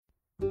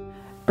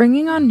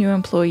Bringing on new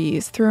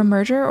employees through a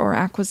merger or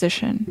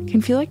acquisition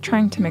can feel like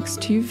trying to mix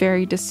two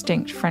very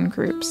distinct friend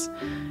groups.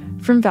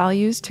 From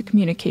values to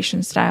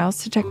communication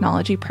styles to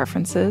technology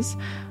preferences,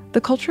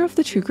 the culture of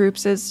the two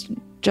groups is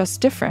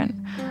just different.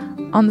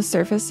 On the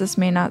surface, this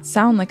may not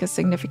sound like a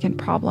significant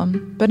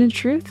problem, but in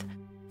truth,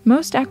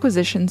 most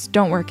acquisitions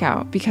don't work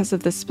out because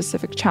of this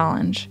specific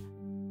challenge.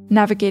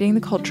 Navigating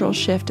the cultural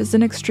shift is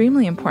an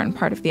extremely important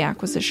part of the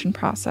acquisition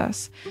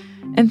process,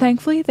 and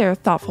thankfully there are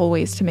thoughtful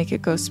ways to make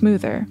it go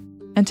smoother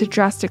and to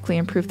drastically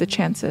improve the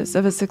chances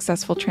of a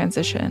successful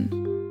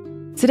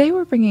transition. Today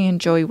we're bringing in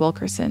Joey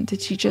Wilkerson to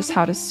teach us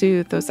how to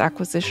soothe those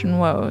acquisition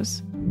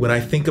woes. When I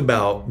think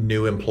about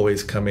new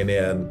employees coming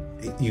in,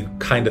 you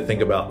kind of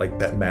think about like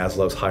that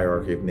Maslow's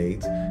hierarchy of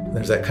needs. And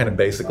there's that kind of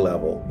basic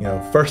level.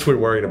 First we're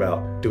worried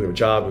about, do we have a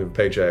job, do we have a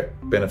paycheck,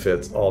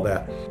 benefits, all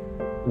that.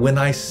 When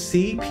I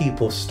see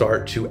people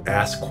start to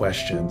ask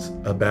questions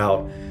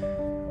about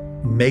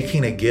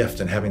making a gift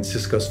and having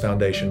Cisco's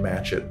foundation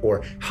match it,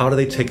 or how do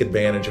they take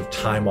advantage of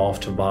time off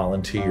to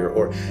volunteer,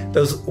 or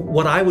those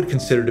what I would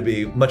consider to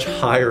be much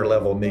higher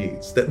level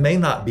needs that may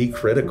not be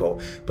critical,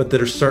 but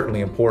that are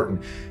certainly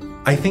important.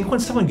 I think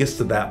when someone gets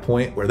to that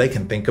point where they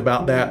can think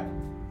about that,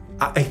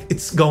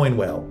 it's going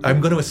well.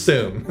 I'm going to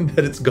assume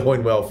that it's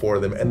going well for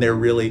them and they're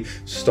really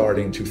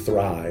starting to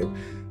thrive.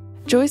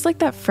 Joey's like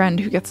that friend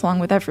who gets along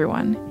with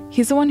everyone.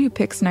 He's the one who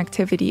picks an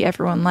activity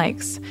everyone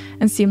likes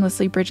and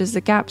seamlessly bridges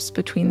the gaps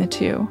between the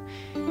two.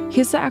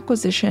 He's the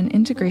acquisition,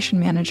 integration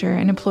manager,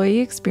 and employee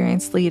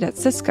experience lead at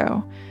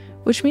Cisco,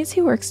 which means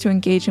he works to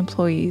engage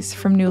employees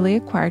from newly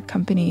acquired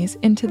companies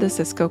into the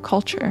Cisco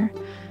culture.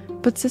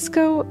 But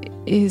Cisco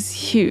is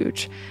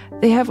huge.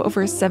 They have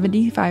over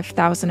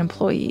 75,000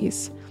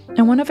 employees,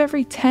 and one of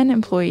every 10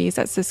 employees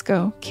at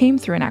Cisco came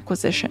through an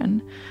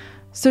acquisition.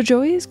 So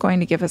Joey is going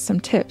to give us some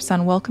tips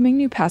on welcoming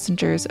new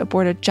passengers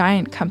aboard a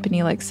giant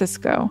company like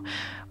Cisco,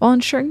 while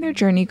ensuring their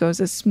journey goes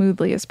as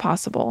smoothly as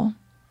possible.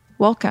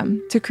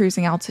 Welcome to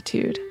Cruising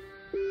Altitude.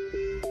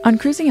 On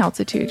Cruising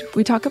Altitude,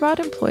 we talk about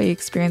employee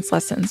experience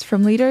lessons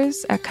from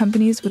leaders at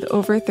companies with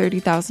over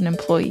 30,000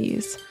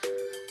 employees.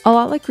 A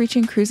lot like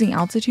reaching cruising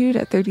altitude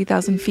at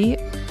 30,000 feet,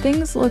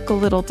 things look a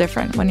little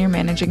different when you're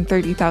managing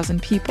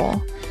 30,000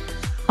 people.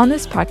 On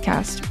this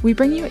podcast, we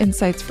bring you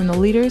insights from the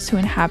leaders who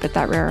inhabit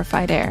that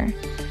rarefied air.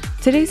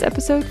 Today's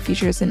episode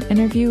features an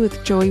interview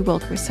with Joey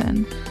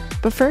Wilkerson.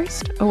 But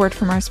first, a word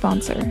from our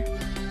sponsor.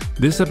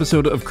 This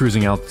episode of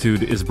Cruising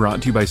Altitude is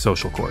brought to you by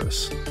Social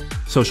Chorus.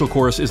 Social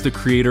Chorus is the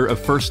creator of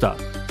First Up,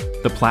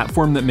 the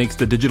platform that makes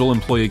the digital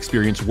employee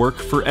experience work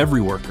for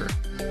every worker.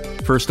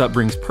 First Up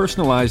brings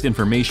personalized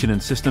information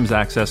and systems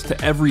access to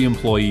every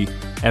employee,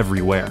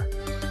 everywhere,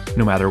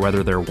 no matter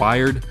whether they're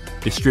wired,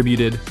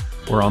 distributed,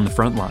 or on the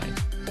front line.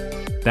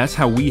 That's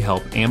how we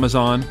help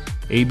Amazon,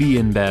 AB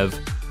InBev,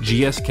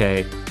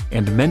 GSK,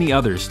 and many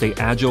others stay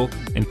agile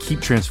and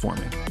keep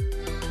transforming.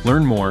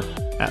 Learn more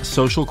at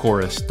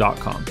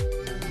socialchorus.com.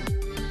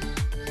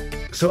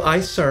 So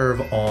I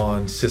serve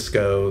on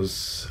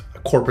Cisco's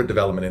corporate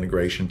development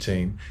integration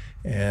team.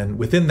 And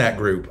within that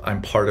group,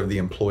 I'm part of the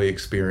employee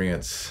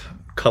experience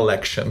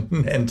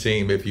collection and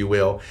team, if you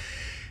will.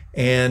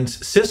 And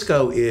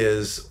Cisco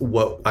is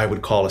what I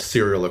would call a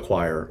serial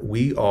acquirer.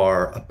 We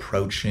are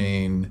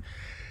approaching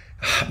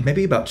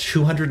maybe about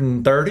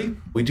 230.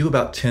 We do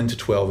about 10 to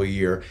 12 a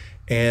year.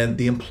 And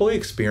the employee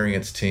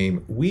experience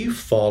team, we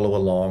follow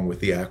along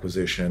with the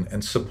acquisition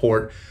and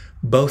support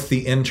both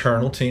the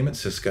internal team at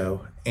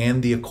Cisco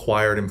and the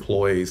acquired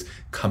employees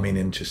coming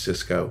into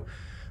Cisco.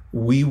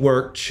 We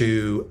work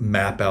to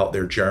map out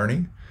their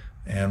journey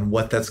and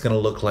what that's going to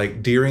look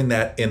like during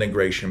that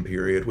integration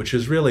period, which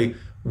is really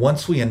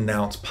once we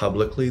announce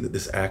publicly that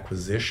this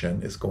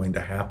acquisition is going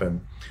to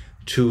happen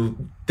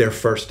to their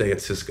first day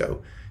at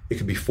Cisco. It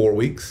could be 4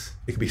 weeks,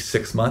 it could be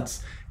 6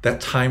 months. That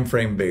time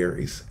frame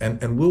varies.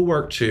 And we'll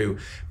work to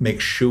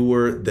make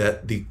sure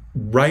that the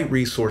right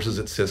resources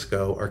at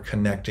Cisco are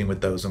connecting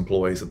with those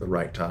employees at the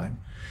right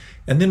time.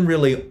 And then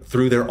really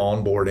through their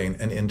onboarding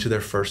and into their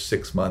first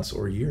 6 months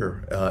or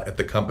year at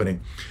the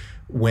company,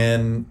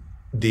 when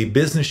the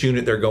business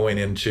unit they're going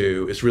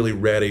into is really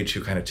ready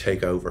to kind of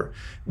take over,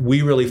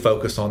 we really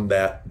focus on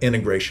that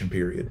integration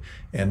period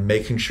and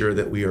making sure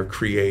that we are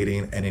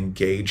creating an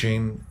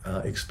engaging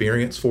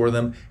experience for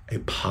them, a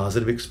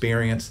positive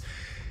experience,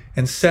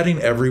 and setting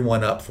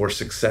everyone up for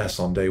success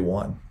on day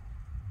one.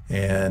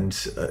 And,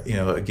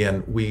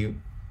 again, we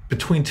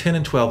between 10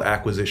 and 12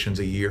 acquisitions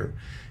a year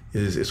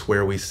is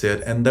where we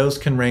sit. And those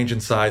can range in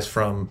size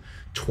from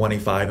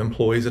 25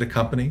 employees at a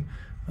company,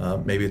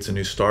 maybe it's a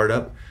new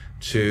startup,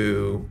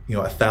 to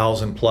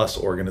 1,000 plus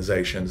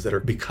organizations that are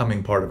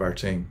becoming part of our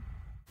team.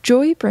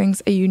 Joey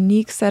brings a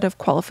unique set of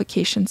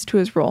qualifications to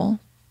his role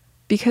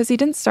because he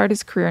didn't start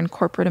his career in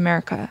corporate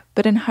America,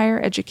 but in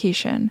higher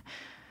education.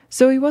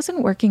 So he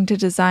wasn't working to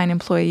design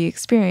employee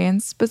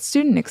experience, but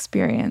student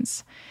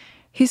experience.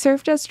 He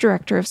served as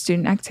director of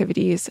student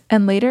activities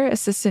and later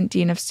assistant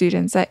dean of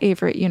students at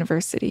Everett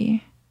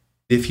University.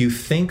 If you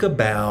think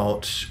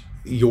about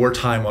your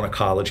time on a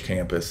college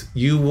campus,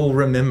 you will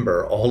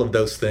remember all of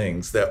those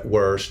things that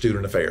were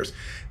student affairs,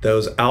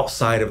 those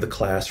outside of the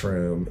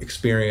classroom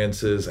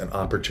experiences and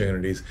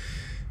opportunities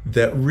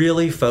that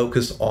really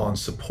focus on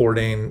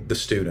supporting the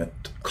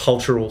student,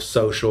 cultural,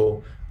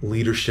 social,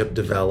 leadership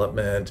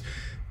development,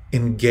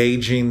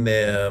 engaging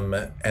them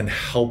and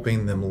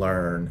helping them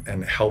learn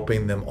and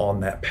helping them on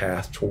that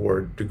path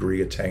toward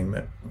degree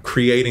attainment,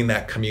 creating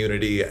that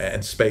community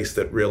and space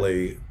that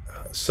really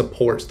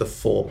supports the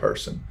full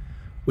person,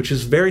 which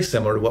is very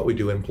similar to what we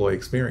do in employee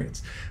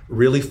experience,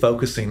 really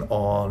focusing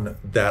on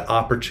that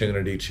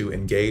opportunity to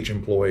engage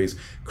employees,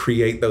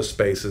 create those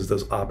spaces,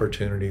 those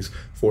opportunities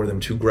for them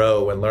to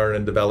grow and learn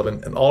and develop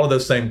and all of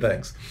those same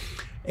things.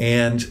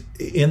 And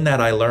in that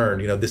I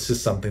learned, this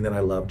is something that I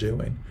love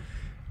doing.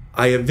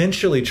 I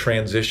eventually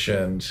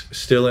transitioned,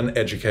 still in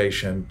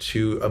education,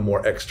 to a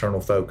more external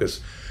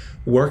focus,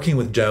 working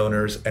with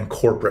donors and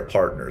corporate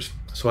partners.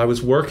 So I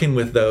was working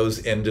with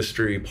those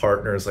industry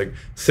partners, like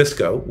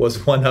Cisco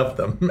was one of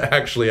them,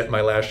 actually, at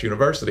my last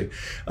university.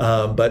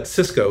 But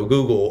Cisco,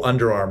 Google,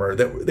 Under Armour,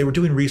 they were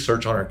doing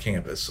research on our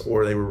campus,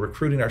 or they were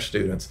recruiting our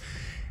students.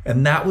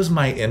 And that was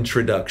my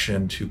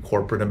introduction to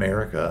corporate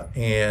America,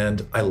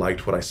 and I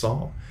liked what I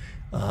saw.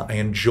 I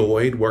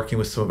enjoyed working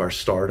with some of our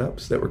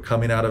startups that were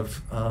coming out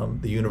of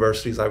the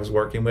universities I was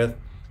working with,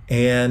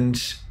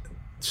 and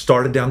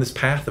started down this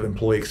path of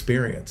employee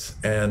experience.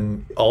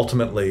 And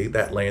ultimately,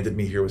 that landed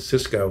me here with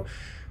Cisco.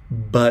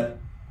 But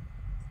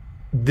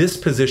this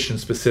position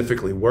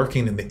specifically,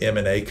 working in the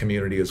M&A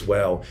community as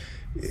well,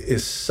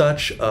 is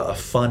such a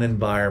fun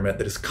environment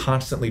that is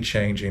constantly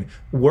changing,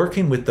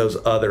 working with those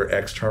other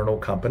external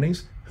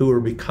companies who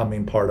are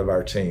becoming part of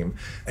our team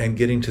and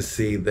getting to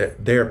see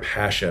their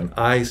passion.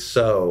 I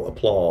so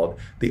applaud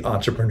the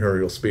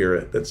entrepreneurial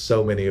spirit that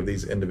so many of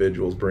these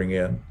individuals bring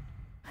in.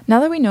 Now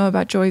that we know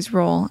about Joy's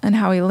role and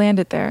how he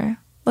landed there,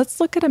 let's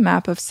look at a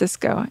map of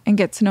Cisco and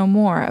get to know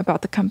more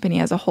about the company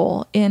as a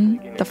whole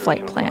in the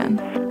flight plan.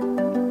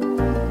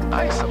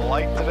 Nice and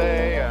light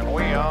today, and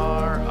we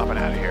are up and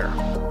out of here.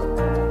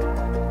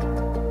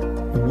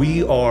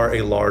 We are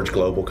a large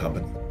global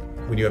company.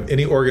 When you have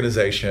any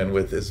organization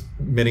with as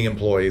many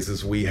employees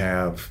as we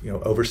have,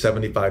 over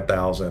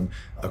 75,000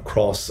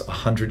 across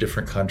 100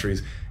 different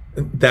countries,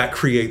 that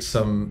creates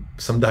some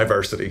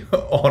diversity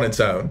on its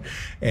own.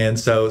 And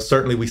so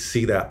certainly we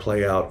see that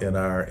play out in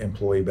our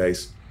employee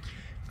base.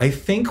 I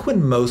think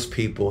when most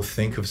people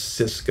think of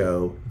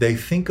Cisco, they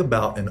think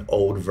about an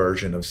old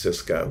version of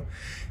Cisco.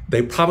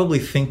 They probably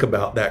think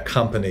about that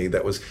company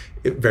that was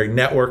very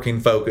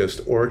networking focused,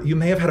 or you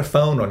may have had a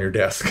phone on your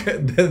desk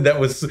that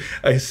was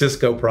a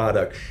Cisco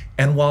product.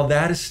 And while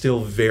that is still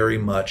very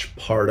much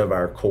part of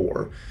our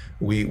core,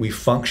 we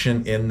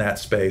function in that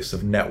space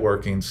of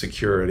networking,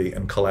 security,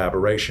 and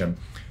collaboration.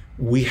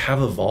 We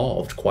have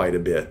evolved quite a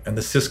bit. And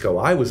the Cisco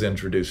I was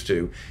introduced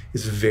to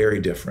is very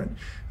different.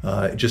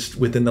 Just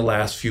within the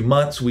last few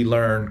months, we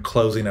learned,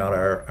 closing out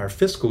our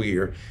fiscal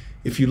year,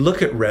 if you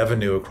look at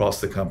revenue across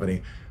the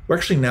company, we're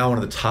actually now one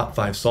of the top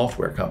 5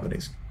 software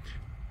companies.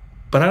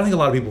 But I don't think a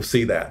lot of people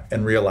see that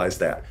and realize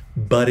that.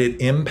 But it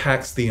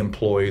impacts the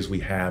employees we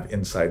have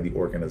inside the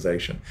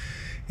organization.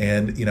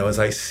 And as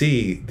I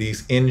see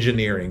these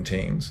engineering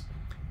teams,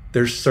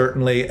 there's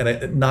certainly,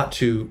 and not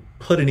to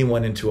put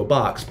anyone into a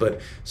box,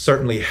 but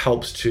certainly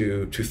helps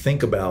to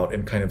think about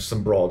in kind of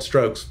some broad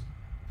strokes.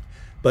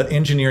 But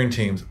engineering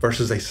teams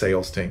versus a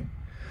sales team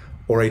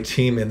or a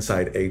team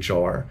inside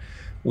HR,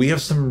 we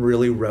have some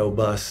really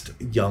robust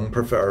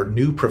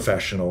new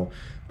professional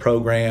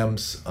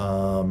programs,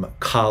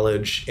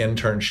 college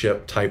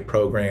internship type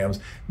programs.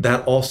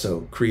 That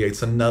also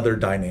creates another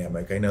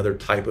dynamic, another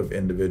type of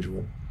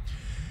individual.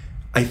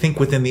 I think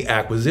within the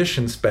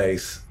acquisition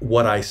space,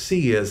 what I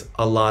see is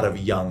a lot of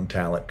young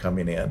talent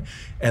coming in,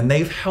 and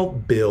they've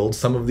helped build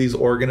some of these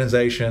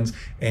organizations,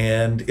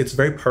 and it's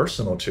very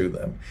personal to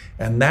them.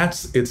 And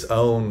that's its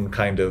own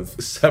kind of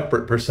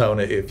separate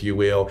persona, if you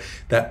will,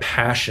 that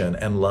passion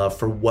and love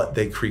for what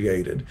they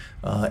created,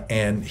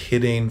 and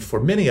hitting, for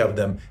many of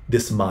them,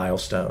 this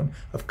milestone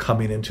of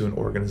coming into an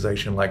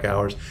organization like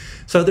ours.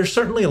 So there's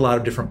certainly a lot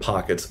of different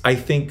pockets. I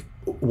think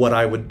what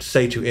I would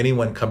say to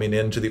anyone coming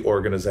into the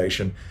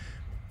organization,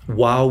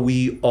 while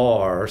we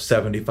are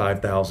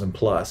 75,000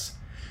 plus,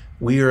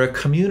 we are a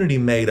community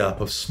made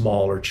up of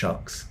smaller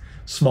chunks,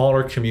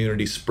 smaller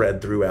communities spread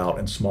throughout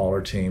and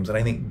smaller teams. And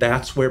I think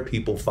that's where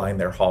people find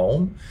their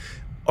home,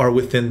 are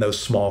within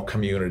those small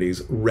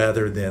communities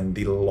rather than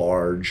the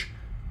large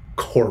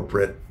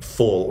corporate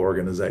full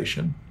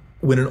organization.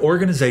 When an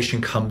organization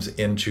comes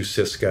into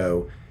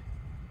Cisco,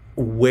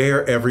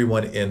 where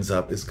everyone ends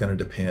up is going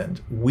to depend.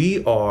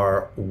 We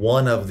are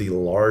one of the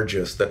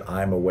largest that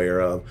I'm aware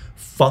of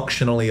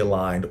functionally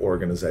aligned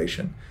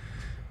organization.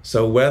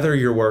 So whether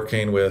you're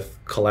working with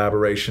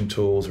collaboration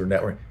tools or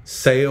network,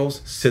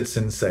 sales sits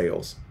in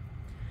sales.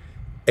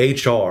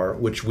 HR,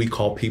 which we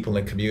call people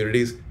and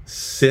communities,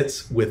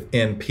 sits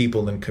within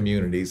people and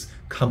communities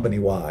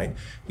company-wide.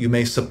 You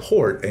may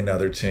support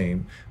another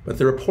team, but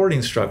the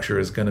reporting structure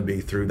is going to be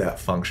through that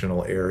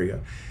functional area.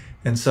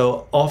 And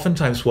so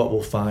oftentimes what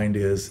we'll find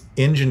is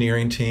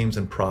engineering teams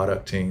and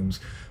product teams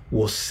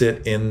will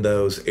sit in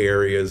those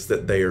areas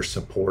that they are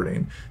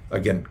supporting.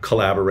 Again,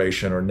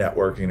 collaboration or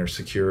networking or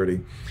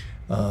security.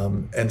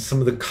 And some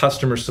of the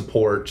customer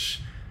support,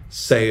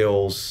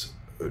 sales,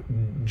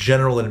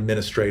 general and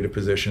administrative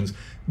positions,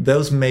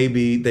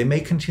 they may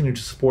continue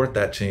to support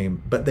that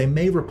team, but they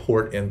may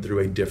report in through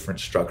a different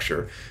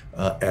structure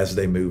as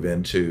they move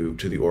into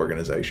the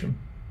organization.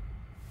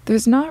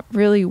 There's not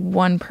really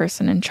one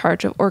person in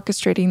charge of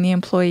orchestrating the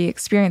employee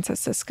experience at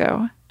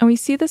Cisco, and we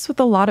see this with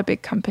a lot of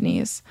big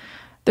companies.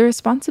 The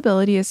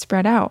responsibility is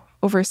spread out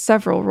over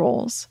several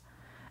roles,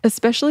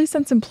 especially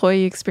since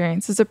employee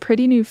experience is a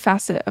pretty new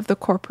facet of the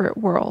corporate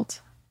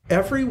world.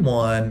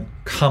 Everyone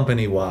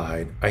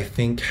company-wide, I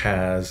think,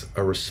 has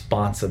a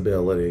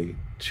responsibility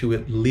to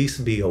at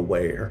least be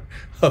aware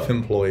of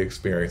employee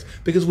experience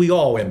because we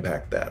all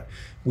impact that.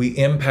 We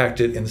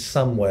impact it in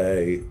some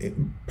way,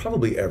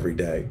 probably every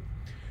day.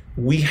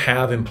 We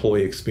have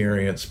employee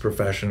experience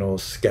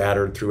professionals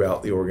scattered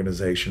throughout the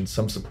organization,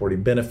 some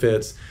supporting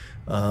benefits.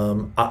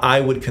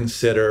 I would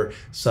consider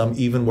some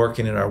even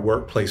working in our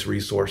workplace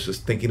resources,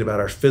 thinking about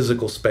our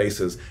physical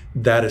spaces.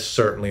 That is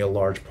certainly a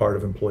large part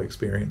of employee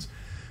experience.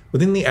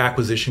 Within the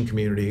acquisition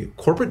community,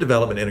 corporate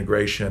development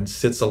integration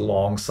sits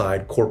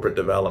alongside corporate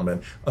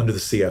development under the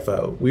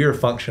CFO. We are a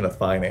function of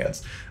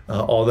finance,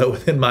 although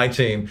within my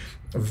team,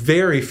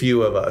 very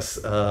few of us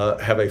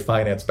have a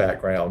finance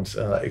background.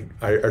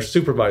 Our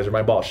supervisor,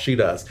 my boss, she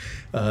does,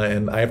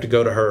 and I have to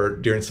go to her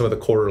during some of the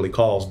quarterly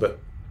calls. But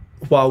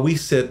while we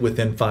sit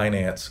within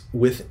finance,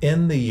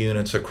 within the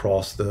units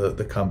across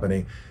the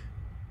company,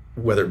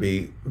 whether it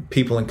be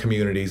people and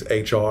communities,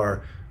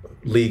 HR,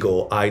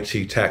 legal,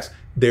 IT, tax,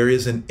 there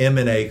is an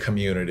M&A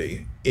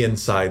community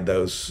inside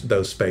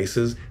those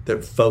spaces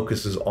that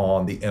focuses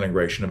on the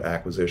integration of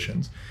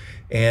acquisitions.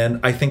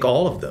 And I think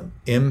all of them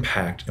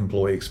impact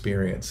employee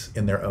experience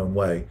in their own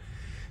way.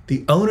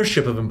 The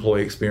ownership of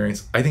employee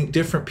experience, I think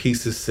different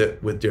pieces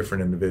sit with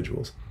different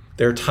individuals.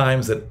 There are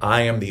times that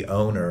I am the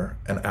owner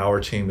and our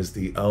team is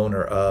the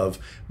owner of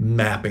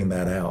mapping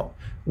that out.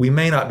 We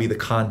may not be the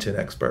content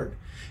expert.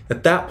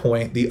 At that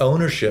point, the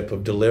ownership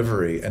of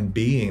delivery and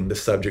being the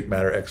subject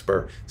matter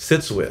expert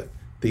sits with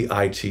the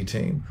IT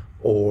team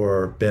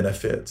or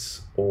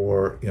benefits,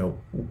 or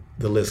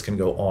the list can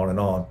go on and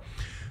on.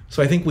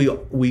 So I think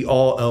we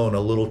all own a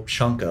little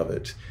chunk of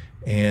it,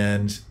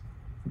 and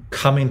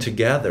coming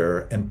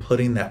together and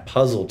putting that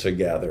puzzle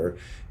together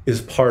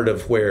is part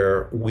of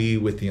where we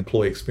with the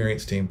employee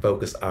experience team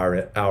focus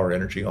our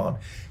energy on.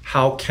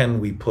 How can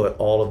we put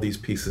all of these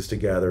pieces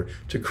together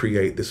to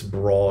create this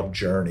broad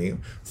journey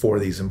for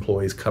these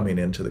employees coming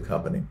into the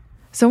company?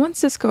 So once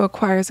Cisco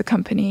acquires a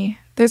company,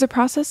 there's a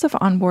process of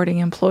onboarding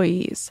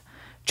employees.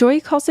 Joy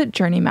calls it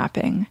journey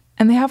mapping,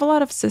 and they have a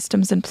lot of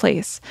systems in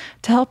place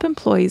to help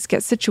employees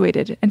get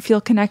situated and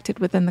feel connected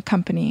within the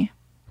company.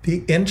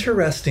 The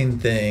interesting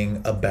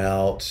thing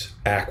about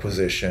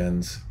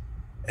acquisitions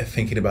and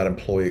thinking about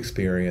employee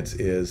experience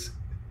is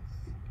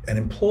an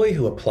employee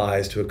who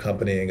applies to a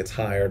company and gets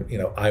hired.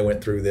 I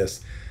went through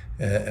this,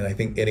 and I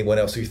think anyone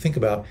else. So you think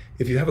about,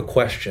 if you have a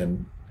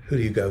question, who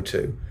do you go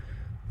to?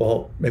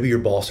 Well, maybe your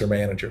boss or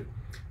manager.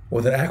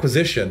 With an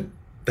acquisition,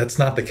 that's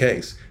not the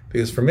case,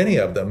 because for many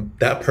of them,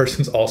 that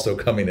person's also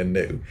coming in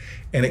new.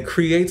 And it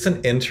creates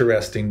an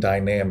interesting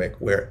dynamic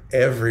where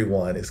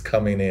everyone is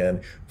coming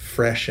in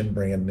fresh and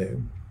brand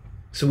new.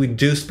 So we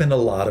do spend a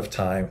lot of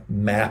time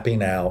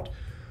mapping out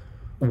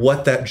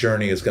what that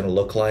journey is going to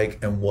look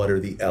like and what are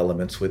the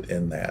elements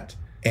within that.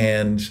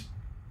 And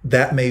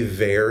that may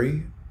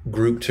vary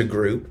group to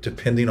group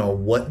depending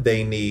on what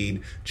they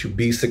need to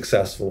be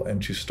successful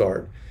and to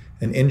start.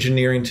 An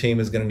engineering team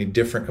is going to need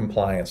different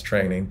compliance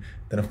training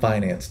than a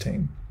finance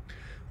team.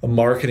 A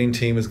marketing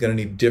team is going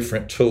to need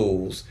different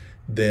tools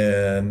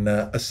than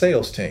a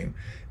sales team.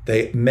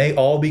 They may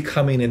all be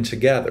coming in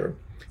together,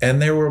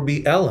 and there will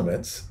be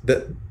elements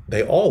that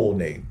they all will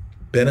need.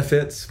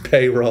 Benefits,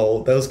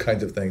 payroll, those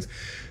kinds of things.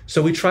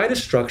 So we try to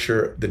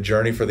structure the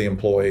journey for the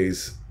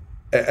employees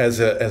as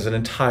an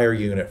entire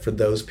unit for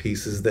those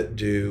pieces that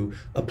do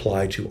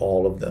apply to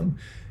all of them.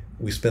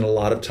 We spend a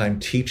lot of time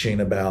teaching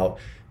about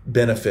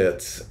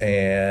benefits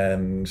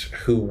and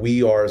who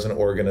we are as an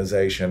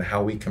organization,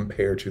 how we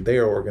compare to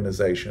their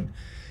organization.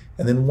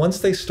 And then once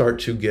they start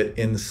to get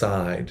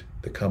inside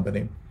the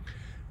company,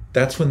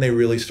 that's when they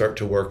really start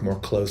to work more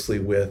closely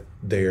with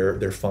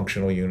their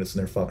functional units and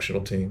their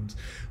functional teams,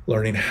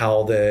 learning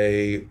how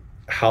they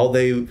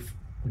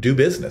do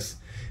business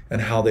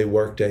and how they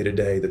work day to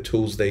day, the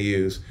tools they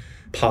use,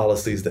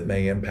 policies that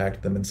may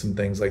impact them, and some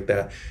things like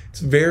that. It's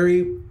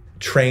very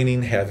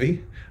training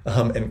heavy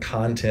and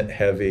content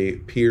heavy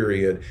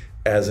period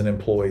as an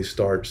employee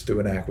starts through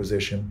an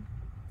acquisition.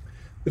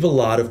 We have a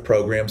lot of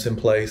programs in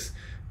place,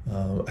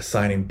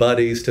 assigning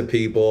buddies to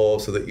people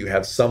so that you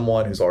have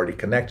someone who's already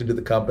connected to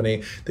the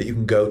company that you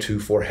can go to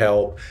for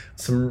help.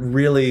 Some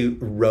really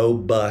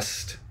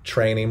robust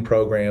training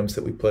programs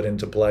that we put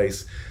into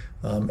place,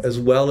 as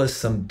well as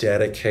some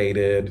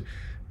dedicated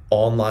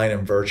online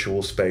and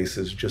virtual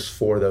spaces just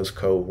for those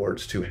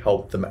cohorts to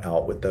help them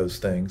out with those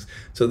things.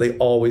 So they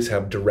always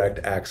have direct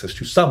access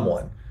to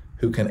someone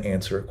who can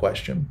answer a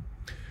question.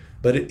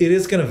 But it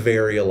is going to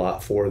vary a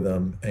lot for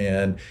them.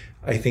 And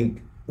I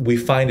think we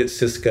find at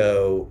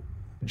Cisco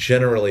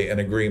generally an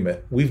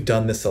agreement. We've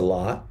done this a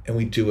lot and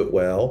we do it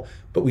well,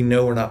 but we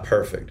know we're not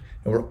perfect.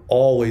 And we're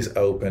always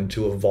open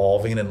to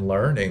evolving and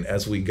learning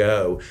as we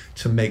go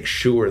to make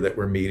sure that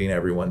we're meeting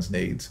everyone's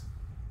needs.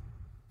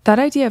 That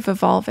idea of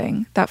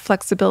evolving, that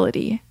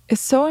flexibility,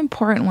 is so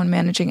important when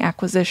managing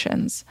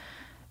acquisitions,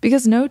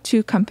 because no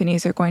two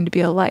companies are going to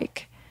be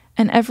alike,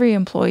 and every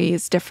employee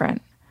is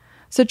different.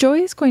 So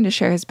Joey is going to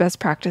share his best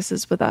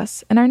practices with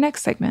us in our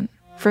next segment,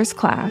 First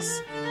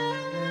Class.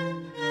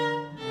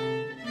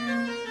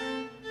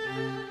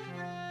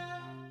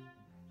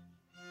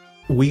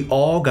 We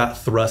all got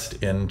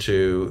thrust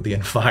into the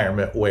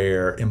environment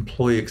where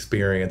employee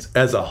experience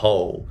as a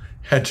whole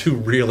had to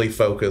really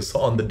focus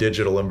on the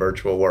digital and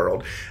virtual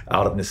world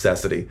out of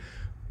necessity.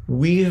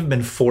 We have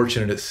been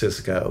fortunate at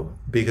Cisco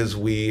because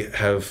we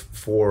have,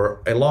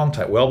 for a long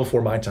time, well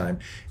before my time,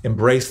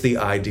 embraced the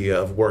idea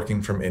of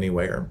working from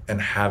anywhere and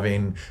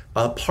having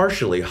a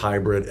partially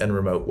hybrid and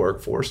remote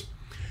workforce.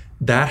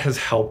 That has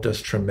helped us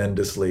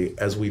tremendously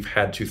as we've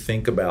had to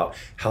think about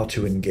how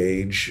to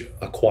engage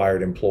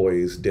acquired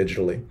employees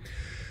digitally.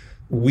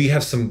 We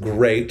have some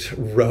great,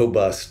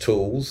 robust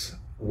tools,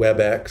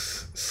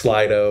 WebEx,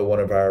 Slido, one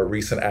of our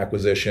recent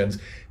acquisitions,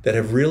 that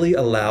have really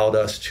allowed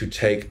us to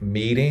take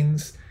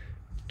meetings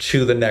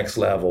to the next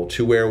level,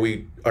 to where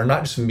we are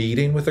not just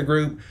meeting with a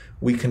group,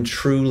 we can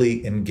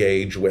truly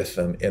engage with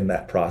them in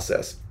that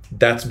process.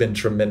 That's been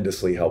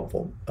tremendously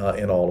helpful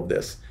in all of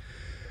this.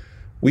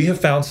 We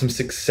have found some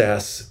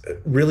success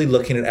really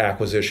looking at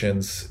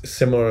acquisitions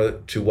similar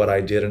to what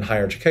I did in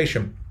higher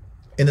education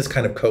in this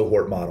kind of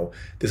cohort model.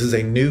 This is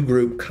a new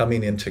group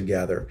coming in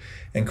together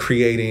and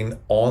creating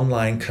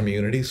online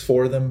communities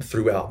for them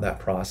throughout that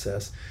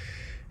process.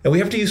 And we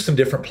have to use some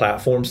different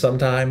platforms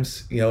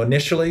sometimes.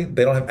 Initially,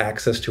 they don't have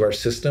access to our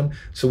system,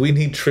 so we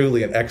need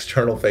truly an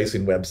external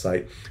facing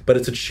website. But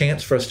it's a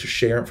chance for us to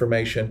share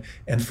information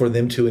and for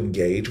them to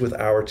engage with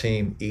our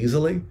team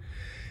easily.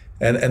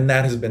 And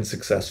that has been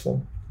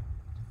successful.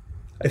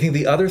 I think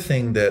the other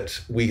thing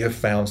that we have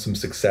found some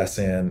success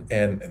in,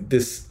 and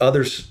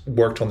others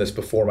worked on this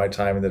before my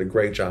time and did a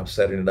great job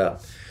setting it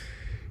up.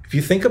 If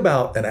you think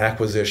about an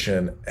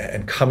acquisition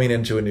and coming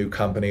into a new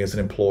company as an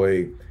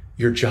employee,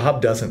 your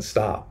job doesn't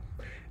stop.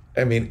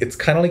 I mean, it's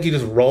kind of like you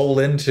just roll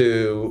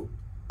into,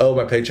 oh,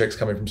 my paycheck's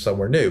coming from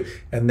somewhere new.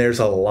 And there's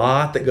a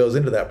lot that goes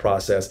into that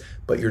process,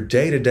 but your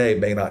day-to-day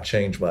may not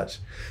change much.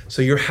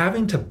 So you're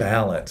having to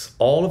balance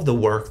all of the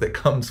work that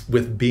comes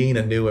with being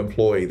a new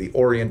employee, the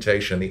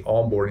orientation, the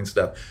onboarding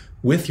stuff,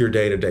 with your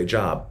day-to-day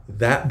job.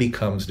 That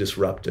becomes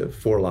disruptive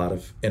for a lot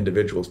of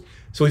individuals.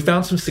 So we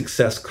found some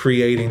success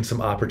creating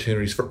some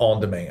opportunities for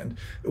on-demand,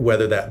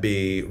 whether that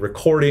be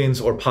recordings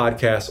or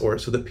podcasts, or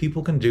so that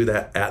people can do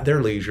that at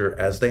their leisure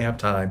as they have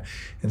time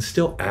and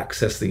still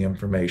access the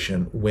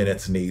information when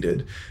it's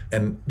needed.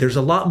 And there's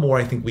a lot more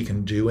I think we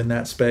can do in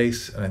that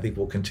space, and I think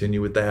we'll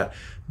continue with that.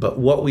 But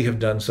what we have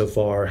done so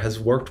far has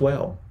worked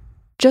well.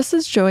 Just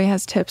as Joey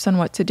has tips on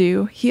what to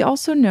do, he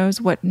also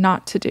knows what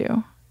not to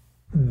do.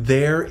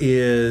 There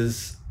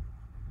is,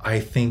 I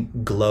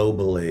think,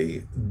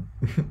 globally,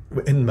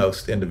 in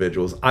most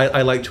individuals,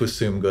 I like to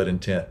assume good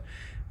intent.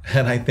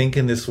 And I think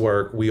in this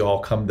work, we all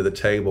come to the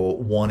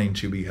table wanting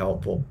to be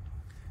helpful.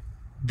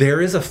 There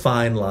is a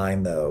fine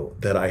line, though,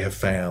 that I have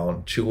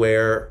found to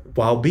where,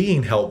 while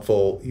being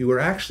helpful, you are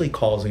actually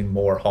causing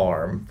more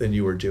harm than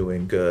you are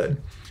doing good.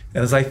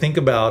 And as I think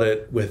about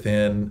it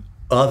within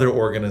other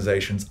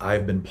organizations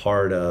I've been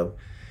part of,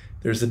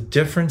 there's a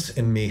difference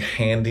in me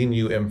handing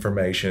you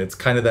information. It's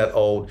kind of that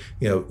old,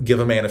 give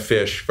a man a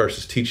fish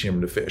versus teaching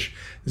him to fish.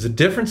 There's a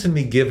difference in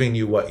me giving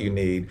you what you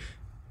need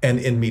and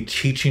in me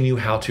teaching you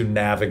how to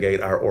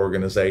navigate our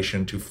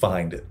organization to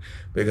find it.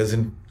 Because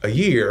in a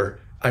year,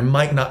 I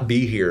might not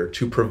be here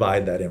to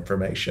provide that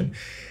information.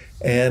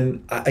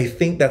 And I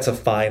think that's a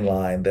fine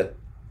line that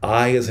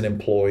I, as an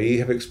employee,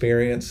 have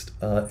experienced,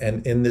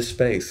 and in this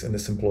space, in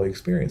this employee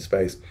experience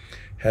space,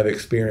 have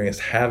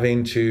experienced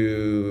having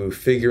to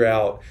figure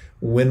out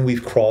when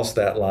we've crossed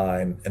that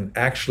line, and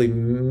actually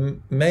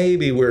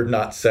maybe we're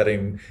not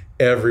setting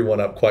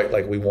everyone up quite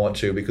like we want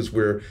to because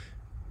we're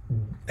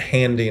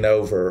handing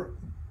over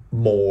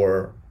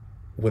more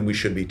when we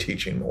should be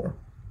teaching more.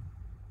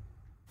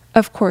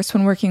 Of course,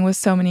 when working with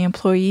so many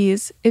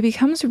employees, it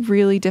becomes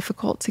really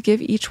difficult to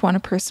give each one a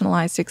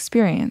personalized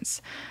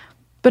experience.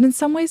 But in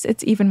some ways,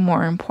 it's even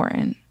more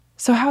important.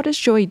 So how does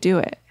Joey do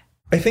it?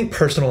 I think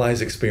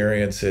personalized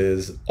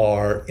experiences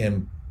are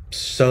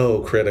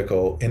so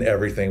critical in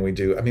everything we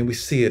do. I mean, we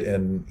see it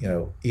in,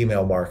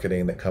 email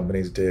marketing that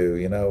companies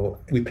do.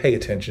 We pay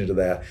attention to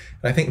that.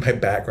 And I think my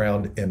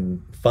background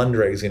in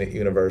fundraising at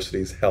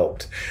universities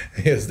helped,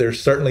 because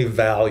there's certainly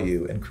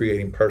value in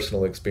creating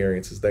personal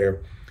experiences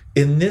there.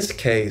 In this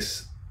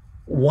case,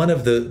 one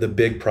of the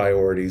big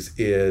priorities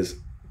is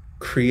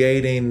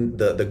creating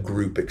the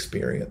group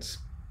experience.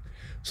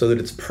 so that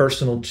it's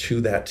personal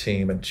to that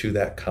team and to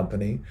that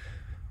company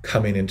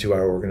coming into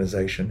our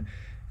organization.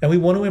 And we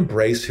want to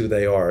embrace who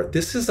they are.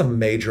 This is a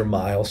major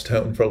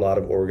milestone for a lot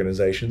of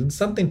organizations and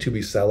something to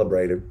be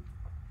celebrated.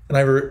 And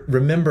I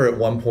remember at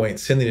one point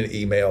sending an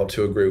email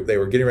to a group. They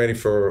were getting ready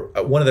for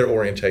one of their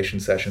orientation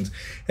sessions.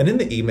 And in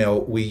the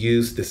email, we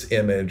used this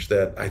image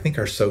that I think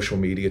our social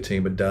media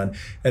team had done.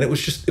 And it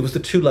was the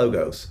two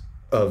logos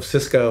of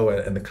Cisco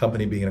and the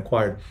company being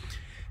acquired.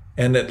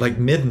 And at like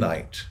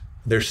midnight,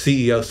 their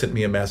CEO sent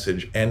me a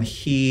message, and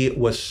he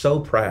was so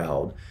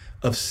proud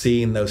of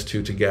seeing those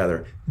two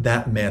together.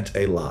 That meant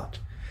a lot.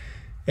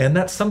 And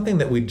that's something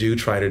that we do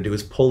try to do,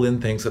 is pull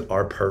in things that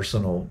are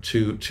personal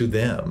to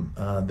them,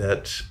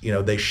 that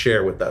they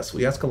share with us.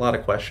 We ask a lot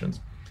of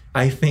questions.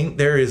 I think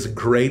there is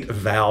great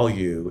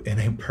value in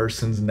a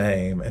person's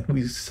name, and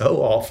we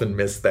so often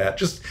miss that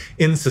just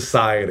in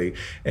society.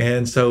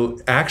 And so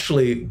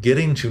actually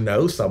getting to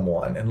know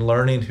someone and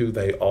learning who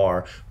they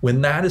are,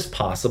 when that is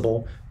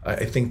possible,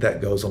 I think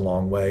that goes a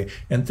long way.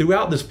 And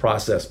throughout this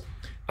process,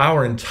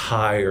 our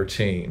entire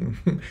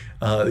team,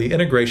 the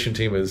integration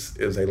team is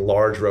a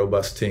large,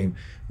 robust team.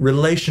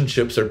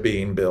 Relationships are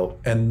being built,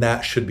 and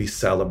that should be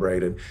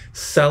celebrated.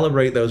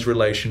 Celebrate those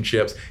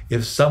relationships.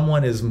 If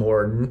someone is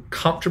more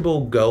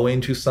comfortable going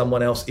to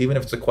someone else, even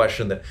if it's a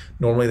question that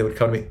normally they would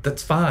come to me,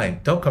 that's fine.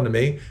 Don't come to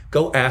me.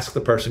 Go ask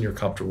the person you're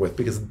comfortable with,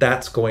 because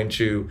that's going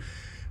to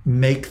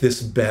make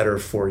this better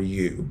for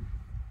you.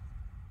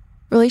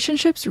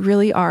 Relationships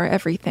really are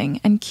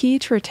everything and key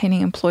to retaining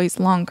employees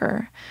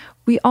longer.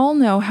 We all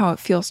know how it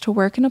feels to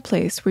work in a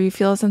place where you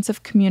feel a sense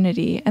of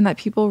community and that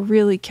people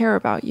really care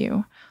about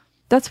you.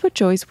 That's what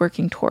Joey's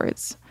working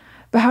towards.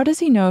 But how does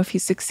he know if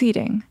he's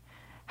succeeding?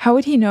 How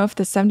would he know if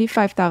the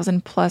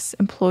 75,000 plus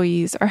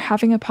employees are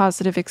having a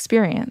positive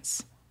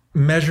experience?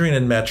 Measuring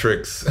and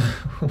metrics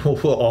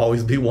will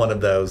always be one of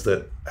those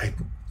that I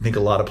think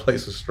a lot of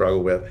places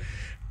struggle with.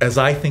 As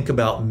I think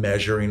about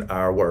measuring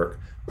our work,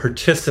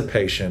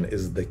 participation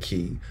is the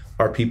key.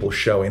 Are people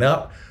showing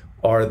up?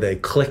 Are they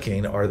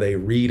clicking? Are they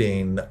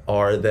reading?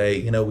 Are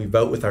they, we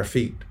vote with our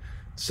feet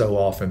so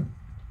often.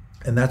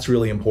 And that's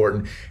really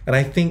important. And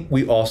I think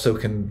we also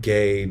can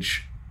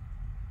gauge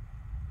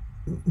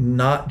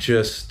not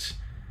just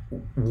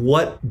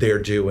what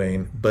they're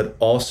doing, but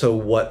also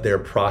what they're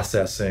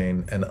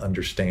processing and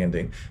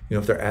understanding.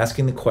 If they're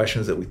asking the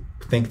questions that we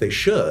think they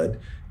should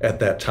at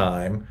that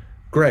time,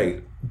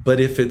 great.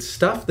 But if it's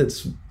stuff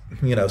that's,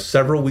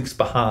 several weeks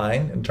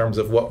behind in terms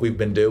of what we've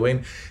been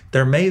doing,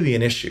 there may be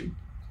an issue.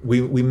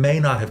 We may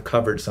not have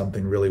covered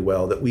something really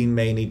well that we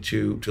may need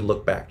to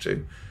look back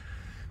to.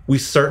 We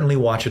certainly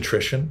watch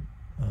attrition,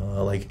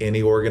 like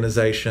any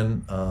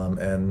organization,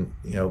 and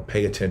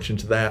pay attention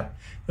to that.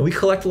 And we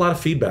collect a lot of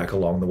feedback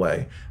along the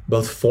way,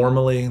 both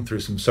formally through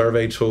some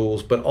survey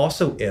tools, but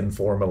also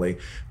informally.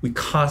 We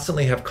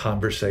constantly have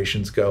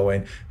conversations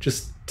going.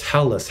 Just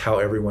tell us how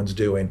everyone's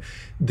doing.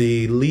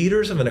 The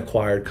leaders of an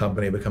acquired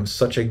company become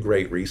such a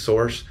great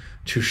resource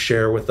to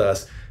share with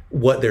us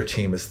what their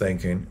team is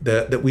thinking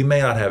that we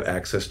may not have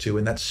access to,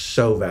 and that's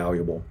so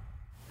valuable.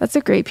 That's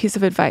a great piece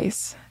of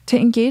advice, to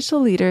engage the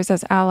leaders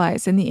as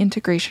allies in the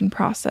integration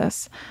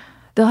process.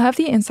 They'll have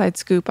the inside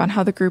scoop on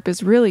how the group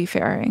is really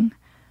faring.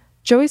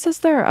 Joey says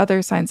there are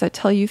other signs that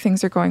tell you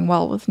things are going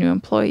well with new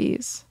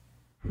employees.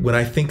 When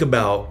I think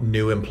about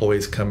new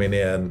employees coming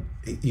in,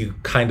 you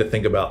kind of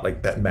think about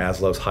like that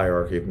Maslow's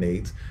hierarchy of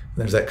needs.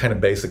 There's that kind of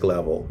basic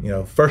level.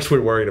 First we're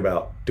worried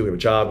about, do we have a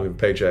job, do we have a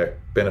paycheck,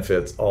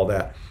 benefits, all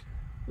that.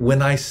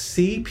 When I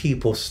see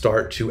people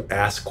start to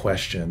ask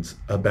questions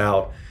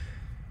about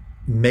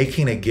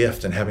making a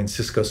gift and having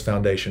Cisco's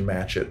Foundation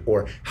match it,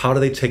 or how do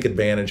they take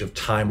advantage of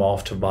time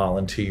off to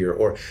volunteer,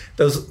 or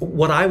those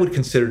what I would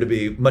consider to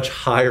be much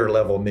higher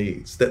level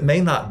needs that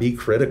may not be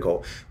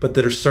critical, but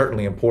that are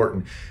certainly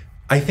important.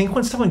 I think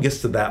when someone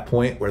gets to that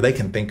point where they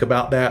can think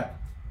about that,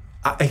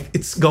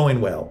 it's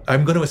going well.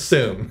 I'm going to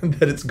assume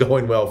that it's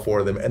going well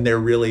for them and they're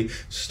really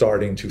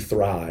starting to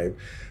thrive.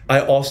 I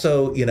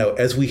also,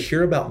 as we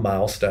hear about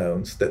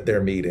milestones that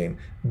they're meeting,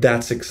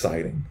 that's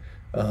exciting.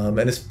 And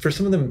it's, for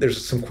some of them,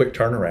 there's some quick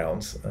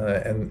turnarounds.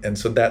 And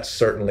so that's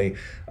certainly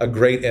a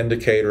great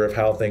indicator of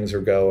how things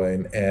are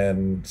going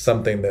and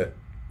something that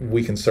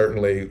we can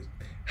certainly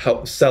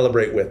help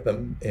celebrate with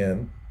them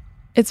in.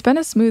 It's been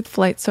a smooth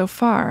flight so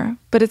far,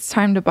 but it's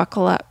time to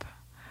buckle up.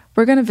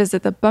 We're going to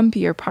visit the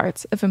bumpier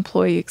parts of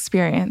employee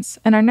experience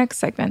in our next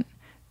segment,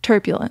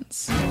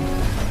 Turbulence.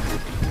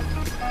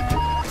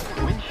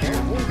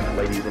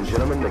 Ladies and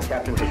gentlemen, the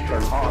captain has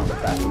turned on the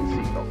fasten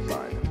seatbelt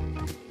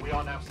sign. We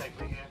are now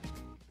safely here.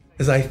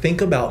 As I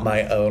think about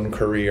my own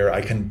career,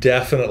 I can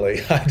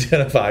definitely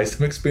identify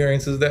some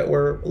experiences that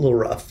were a little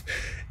rough.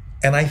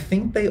 And I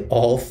think they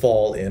all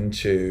fall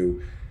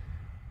into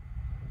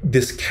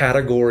this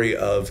category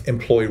of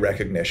employee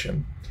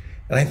recognition.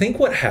 And I think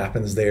what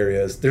happens there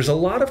is there's a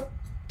lot of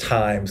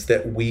times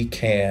that we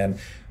can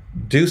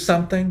do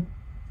something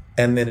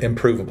and then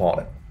improve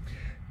upon it.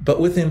 But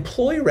with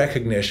employee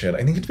recognition, I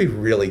think you have to be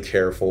really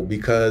careful,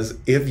 because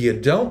if you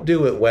don't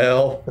do it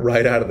well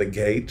right out of the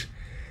gate,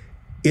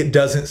 it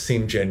doesn't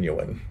seem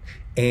genuine.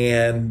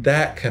 And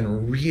that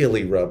can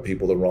really rub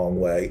people the wrong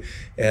way.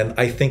 And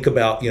I think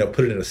about,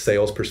 put it in a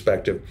sales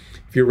perspective.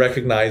 If you're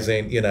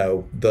recognizing,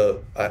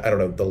 the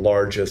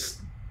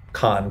largest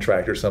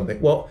contract or something,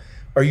 well,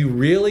 are you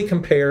really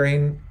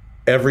comparing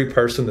every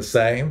person the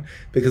same?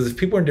 Because if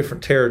people are in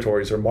different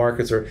territories or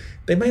markets, or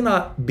they may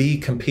not be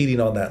competing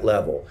on that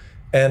level.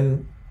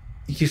 And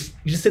you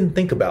just didn't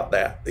think about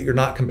that you're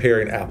not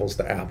comparing apples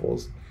to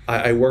apples.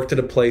 I worked at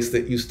a place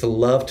that used to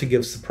love to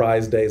give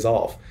surprise days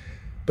off,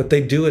 but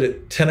they do it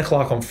at 10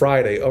 o'clock on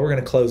Friday. Oh, we're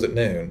going to close at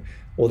noon.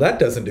 Well, that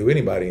doesn't do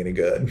anybody any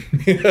good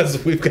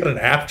because we've got an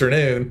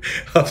afternoon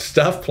of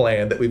stuff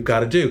planned that we've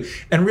got to do.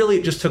 And really,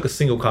 it just took a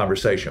single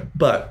conversation.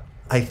 But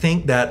I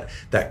think that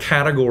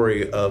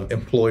category of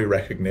employee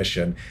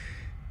recognition,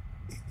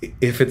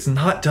 if it's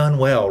not done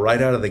well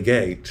right out of the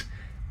gate,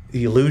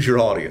 you lose your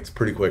audience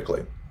pretty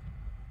quickly.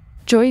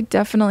 Joey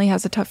definitely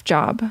has a tough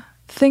job.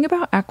 The thing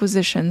about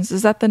acquisitions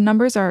is that the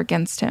numbers are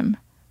against him.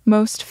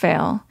 Most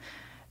fail.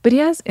 But he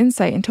has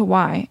insight into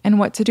why and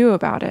what to do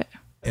about it.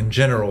 In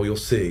general, you'll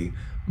see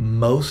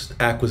most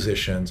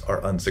acquisitions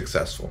are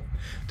unsuccessful,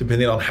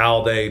 depending on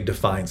how they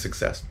define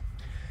success.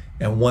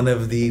 And one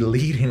of the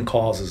leading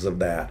causes of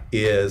that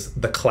is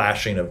the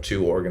clashing of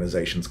two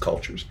organizations'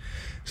 cultures.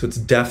 So it's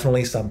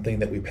definitely something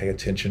that we pay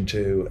attention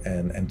to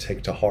and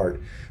take to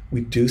heart. We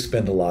do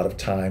spend a lot of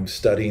time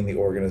studying the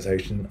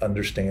organization,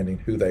 understanding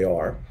who they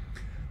are.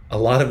 A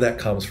lot of that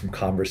comes from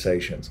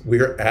conversations.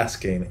 We're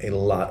asking a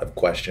lot of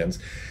questions.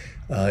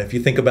 If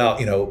you think about,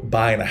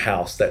 buying a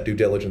house, that due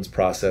diligence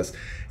process,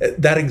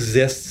 that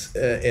exists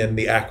in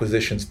the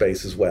acquisition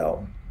space as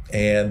well.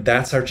 And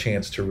that's our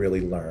chance to really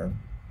learn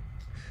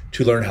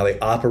how they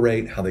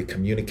operate, how they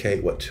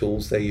communicate, what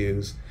tools they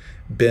use,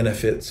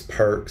 benefits,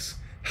 perks,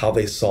 how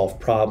they solve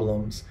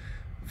problems,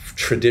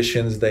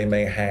 traditions they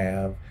may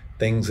have,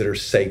 things that are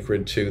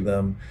sacred to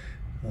them,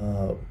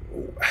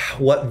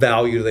 what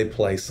value do they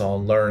place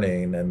on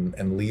learning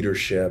and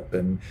leadership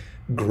and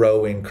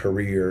growing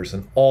careers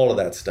and all of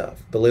that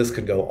stuff. The list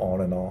could go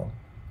on.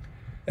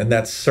 And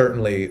that's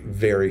certainly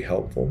very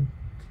helpful.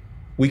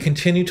 We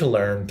continue to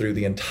learn through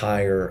the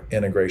entire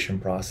integration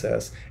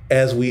process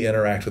as we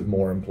interact with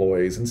more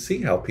employees and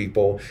see how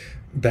people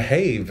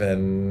behave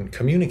and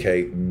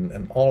communicate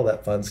and all of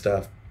that fun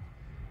stuff.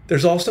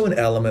 There's also an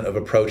element of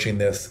approaching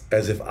this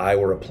as if I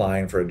were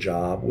applying for a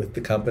job with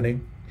the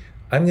company.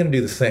 I'm going to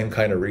do the same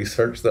kind of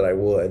research that I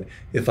would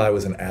if I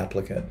was an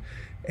applicant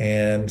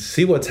and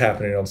see what's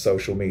happening on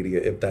social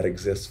media if that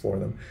exists for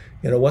them.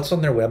 What's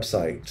on their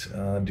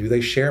website? Do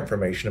they share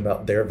information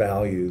about their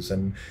values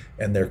and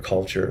their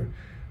culture?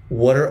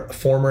 What are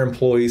former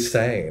employees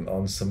saying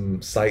on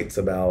some sites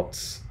about,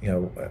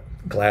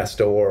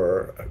 Glassdoor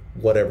or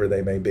whatever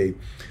they may be?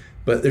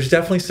 But there's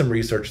definitely some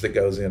research that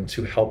goes in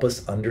to help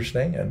us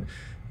understand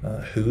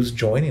who's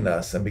joining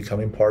us and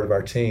becoming part of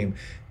our team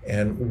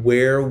and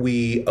where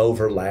we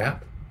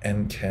overlap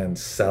and can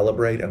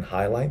celebrate and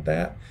highlight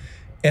that,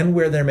 and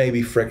where there may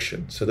be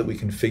friction so that we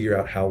can figure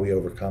out how we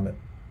overcome it.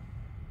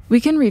 We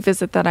can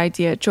revisit that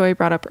idea Joy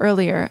brought up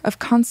earlier of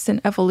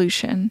constant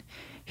evolution.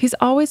 He's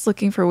always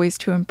looking for ways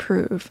to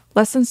improve,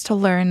 lessons to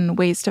learn, and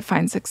ways to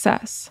find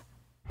success.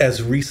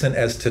 As recent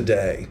as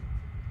today,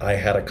 I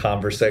had a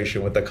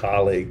conversation with a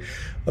colleague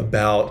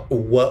about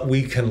what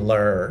we can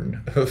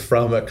learn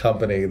from a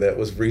company that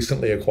was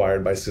recently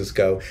acquired by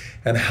Cisco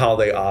and how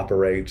they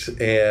operate.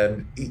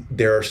 And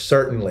there are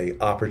certainly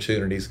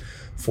opportunities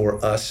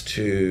for us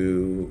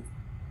to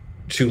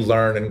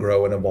learn and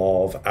grow and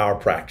evolve our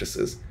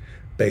practices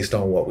based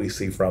on what we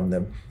see from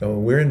them. And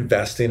when we're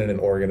investing in an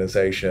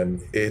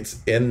organization,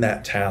 it's in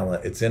that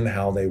talent, it's in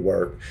how they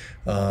work,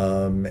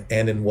 and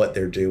in what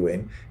they're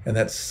doing. And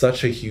that's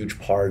such a huge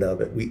part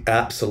of it. We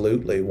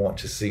absolutely want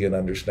to see and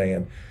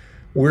understand.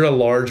 We're a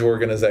large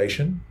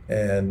organization,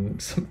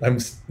 and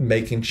sometimes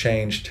making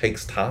change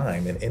takes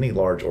time in any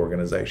large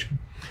organization.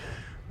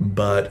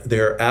 But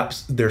there are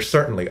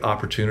certainly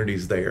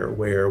opportunities there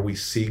where we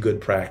see good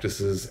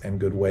practices and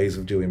good ways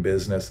of doing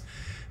business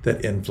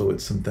that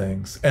influence some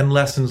things and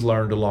lessons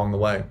learned along the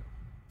way.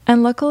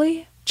 And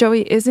luckily,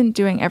 Joey isn't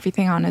doing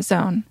everything on his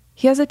own.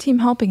 He has a team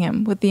helping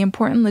him with the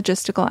important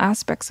logistical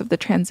aspects of the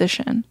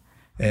transition.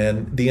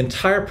 And the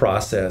entire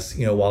process,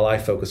 while I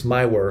focus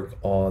my work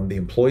on the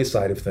employee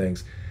side of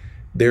things,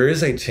 there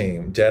is a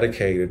team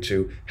dedicated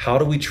to how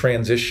do we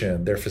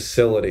transition their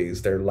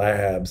facilities, their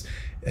labs,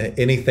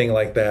 anything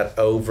like that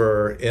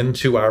over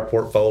into our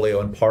portfolio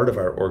and part of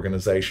our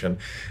organization.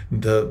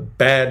 The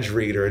badge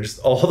reader, just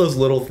all those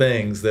little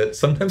things that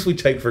sometimes we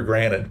take for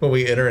granted when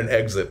we enter and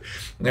exit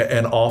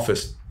an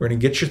office. We're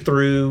going to get you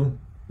through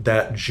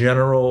that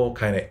general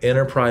kind of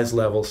enterprise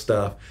level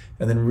stuff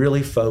and then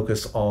really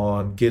focus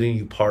on getting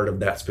you part of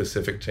that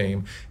specific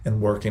team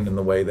and working in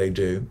the way they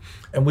do.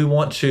 And we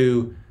want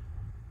to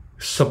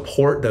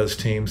support those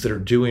teams that are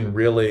doing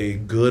really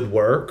good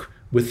work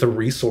with the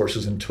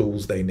resources and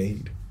tools they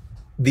need.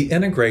 The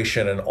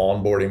integration and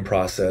onboarding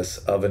process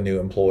of a new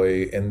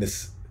employee in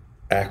this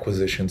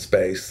acquisition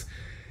space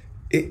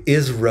it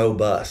is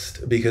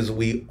robust because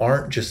we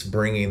aren't just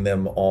bringing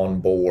them on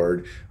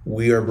board,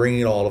 we are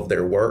bringing all of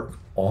their work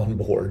on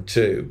board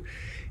too.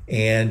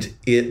 And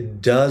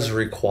it does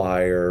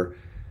require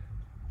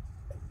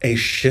a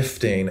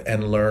shifting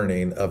and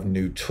learning of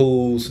new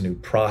tools, new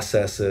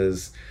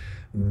processes,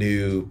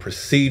 new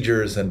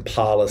procedures and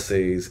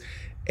policies.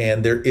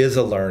 And there is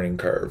a learning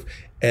curve.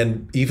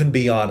 And even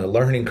beyond a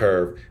learning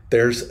curve,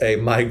 there's a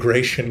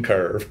migration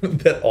curve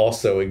that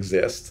also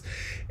exists.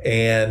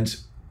 And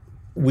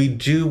we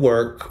do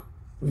work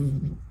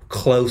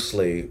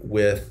closely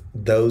with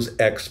those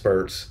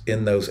experts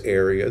in those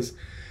areas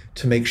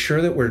to make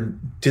sure that we're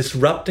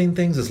disrupting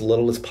things as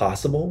little as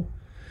possible,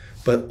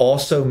 but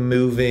also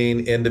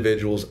moving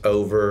individuals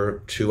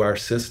over to our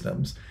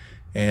systems.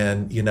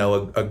 And,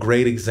 a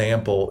great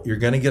example, you're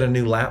going to get a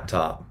new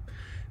laptop.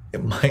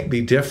 It might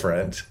be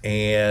different.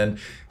 And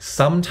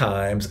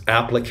sometimes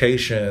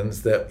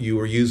applications that you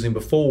were using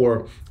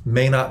before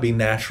may not be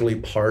naturally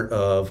part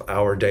of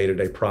our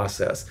day-to-day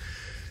process.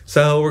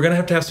 So we're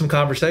going to have some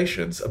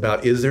conversations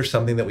about, is there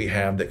something that we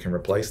have that can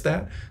replace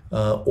that?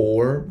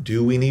 Or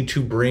do we need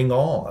to bring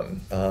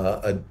on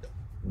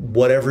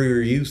whatever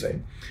you're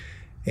using?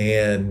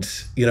 And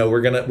we're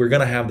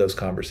gonna have those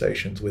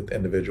conversations with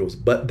individuals.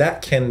 But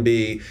that can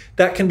be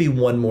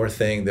one more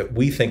thing that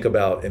we think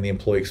about in the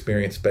employee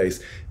experience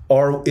space.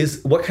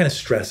 What kind of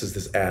stress is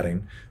this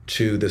adding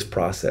to this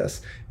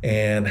process,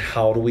 and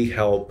how do we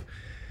help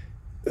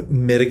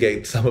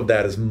mitigate some of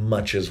that as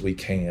much as we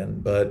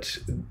can? But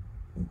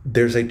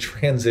there's a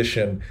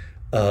transition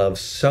of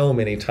so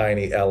many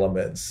tiny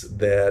elements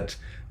that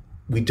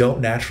we don't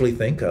naturally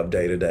think of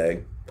day to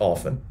day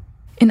often.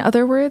 In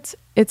other words,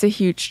 it's a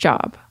huge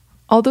job.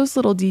 All those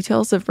little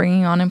details of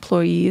bringing on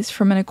employees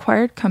from an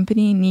acquired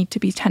company need to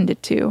be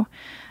tended to.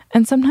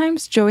 And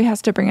sometimes Joey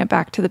has to bring it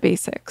back to the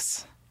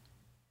basics.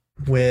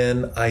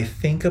 When I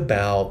think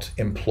about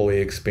employee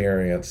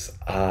experience,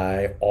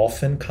 I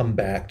often come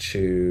back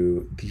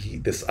to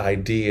this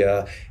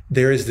idea.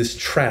 There is this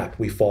trap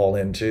we fall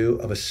into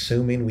of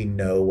assuming we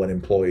know what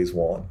employees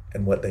want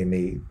and what they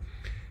need.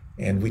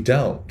 And we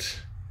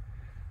don't.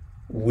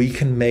 We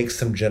can make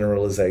some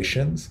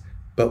generalizations,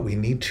 but we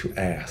need to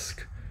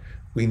ask.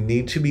 We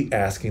need to be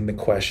asking the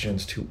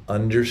questions to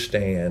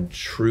understand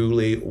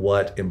truly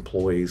what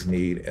employees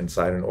need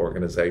inside an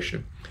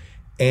organization.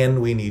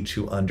 And we need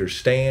to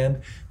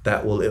understand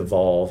that will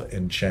evolve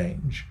and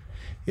change.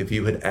 If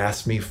you had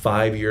asked me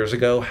 5 years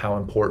ago how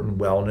important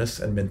wellness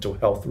and mental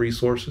health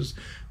resources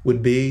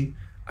would be,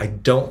 I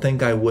don't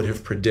think I would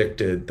have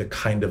predicted the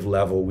kind of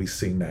level we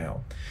see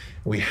now.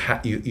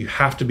 You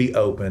have to be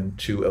open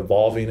to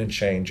evolving and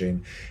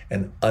changing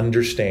and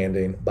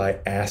understanding by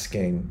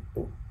asking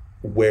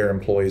where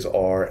employees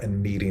are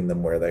and meeting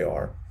them where they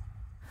are.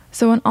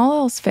 So when all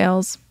else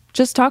fails,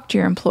 just talk to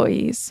your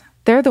employees.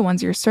 They're the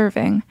ones you're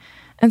serving.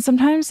 And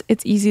sometimes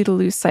it's easy to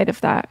lose sight of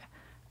that.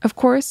 Of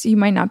course, you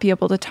might not be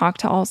able to talk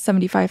to all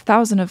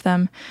 75,000 of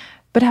them,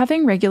 but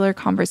having regular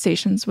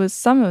conversations with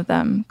some of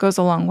them goes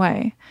a long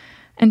way.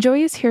 And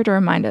Joey is here to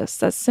remind us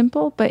that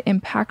simple but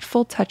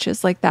impactful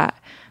touches like that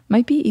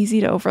might be easy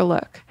to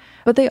overlook,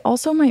 but they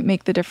also might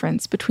make the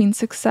difference between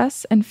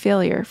success and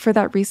failure for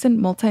that recent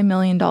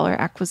multi-million-dollar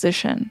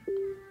acquisition.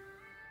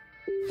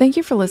 Thank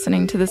you for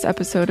listening to this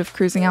episode of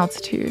Cruising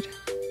Altitude.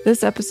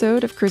 This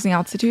episode of Cruising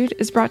Altitude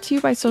is brought to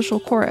you by Social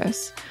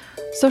Chorus.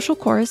 Social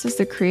Chorus is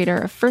the creator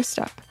of First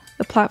Step,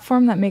 the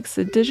platform that makes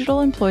the digital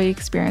employee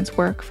experience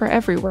work for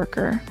every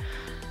worker.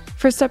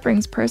 First Step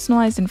brings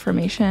personalized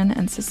information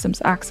and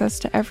systems access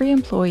to every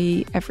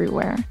employee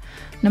everywhere,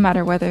 no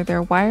matter whether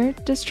they're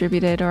wired,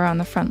 distributed, or on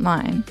the front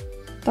line.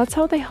 That's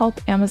how they help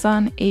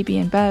Amazon, AB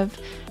InBev,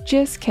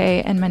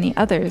 GSK, and many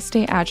others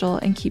stay agile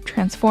and keep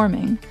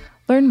transforming.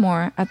 Learn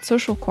more at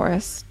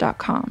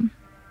socialchorus.com.